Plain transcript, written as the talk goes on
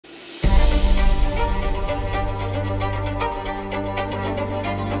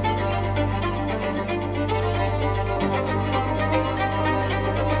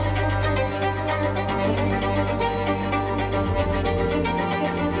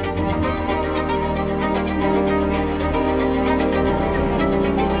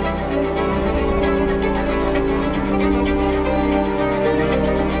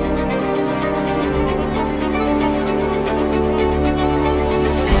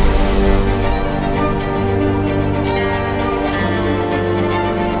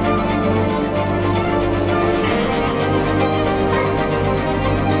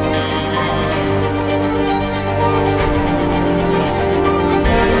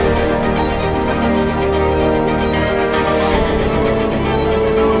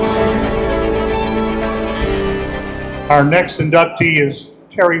Our next inductee is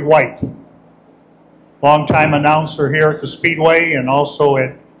Terry White, longtime announcer here at the Speedway and also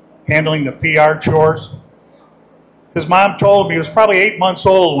at handling the PR chores. His mom told him he was probably 8 months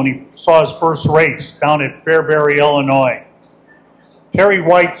old when he saw his first race down at Fairbury, Illinois. Terry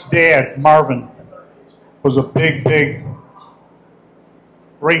White's dad, Marvin, was a big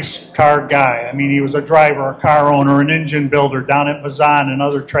race car guy. I mean, he was a driver, a car owner, an engine builder down at Mazon and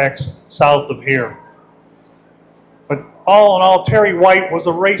other tracks south of here. But all in all, Terry White was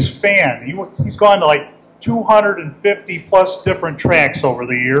a race fan. He's gone to like 250 plus different tracks over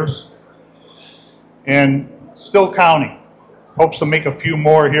the years and still counting. Hopes to make a few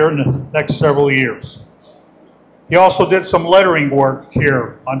more here in the next several years. He also did some lettering work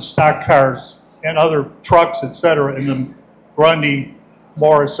here on stock cars and other trucks, etc. in the Grundy,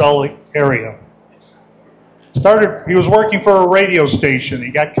 Morrisville area. He was working for a radio station.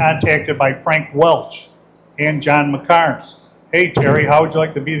 He got contacted by Frank Welch and John McCarnes. Hey Terry, how would you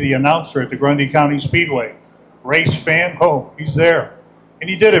like to be the announcer at the Grundy County Speedway? Race fan? Oh, he's there. And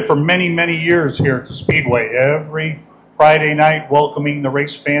he did it for many years here at the Speedway. Every Friday night welcoming the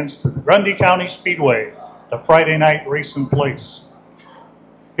race fans to the Grundy County Speedway, the Friday night racing place.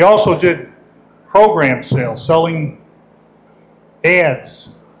 He also did program sales, selling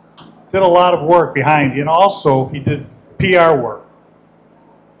ads, did a lot of work behind, and also he did PR work.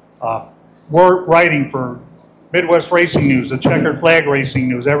 Writing for Midwest Racing News, the Checkered Flag Racing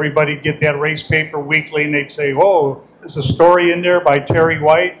News. Everybody'd get that race paper weekly and they'd say, oh, there's a story in there by Terry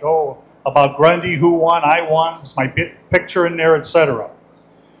White, oh, about Grundy, who won, I won, there's my picture in there, etc.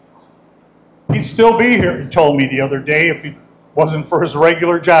 He'd still be here, he told me the other day, if he wasn't for his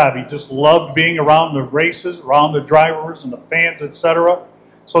regular job. He just loved being around the races, around the drivers and the fans, etc.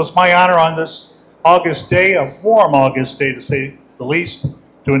 So it's my honor on this August day, a warm August day to say the least,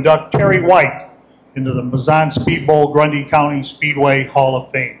 to induct Terry White into the Mazon Speed Bowl Grundy County Speedway Hall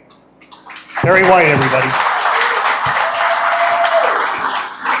of Fame. Terry White, everybody.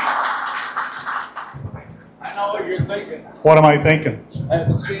 I know what you're thinking. What am I thinking? I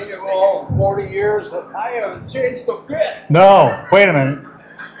haven't seen you all in 40 years, and I haven't changed a bit. No, wait a minute.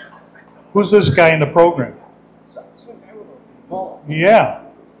 Who's this guy in the program? Yeah.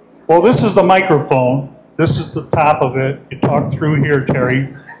 Well, this is the microphone. This is the top of it. You talk through here,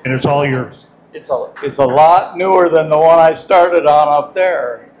 Terry, and it's all yours. It's a lot newer than the one I started on up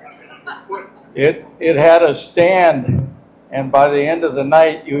there. It had a stand, and by the end of the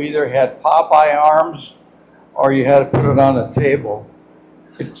night, you either had Popeye arms or you had to put it on a table.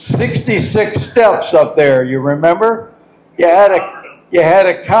 It's 66 steps up there, you remember? You had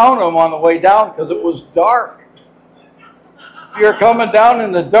to count them on the way down because it was dark. If you're coming down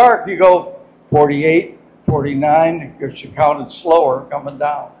in the dark, you go 48, 49, because you counted slower coming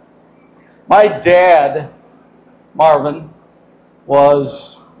down. My dad, Marvin,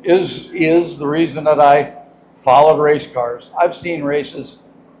 is the reason that I followed race cars. I've seen races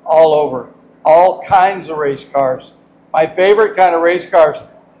all over, all kinds of race cars. My favorite kind of race cars,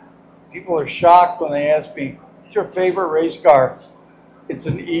 people are shocked when they ask me, what's your favorite race car? It's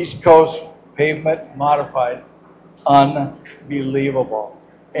an East Coast pavement modified. Unbelievable.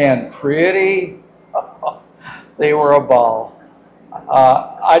 And pretty, they were a ball.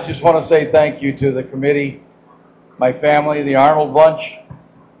 I just want to say thank you to the committee, my family, the Arnold bunch.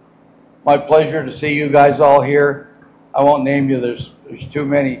 My pleasure to see you guys all here. I won't name you, there's too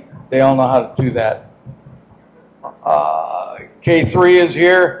many. They all know how to do that. K3 is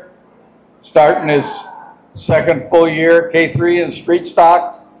here, starting his second full year. K3 in street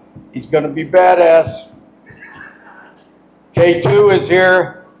stock. He's going to be badass. K2 is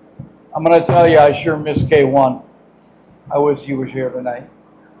here. I'm going to tell you, I sure miss K1. I wish he was here tonight.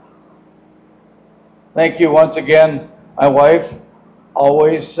 Thank you once again. My wife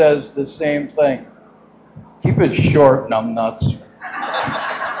always says the same thing. Keep it short, numbnuts.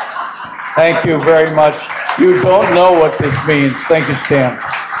 Thank you very much. You don't know what this means. Thank you, Stan.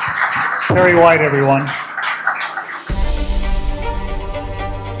 Terry White, everyone.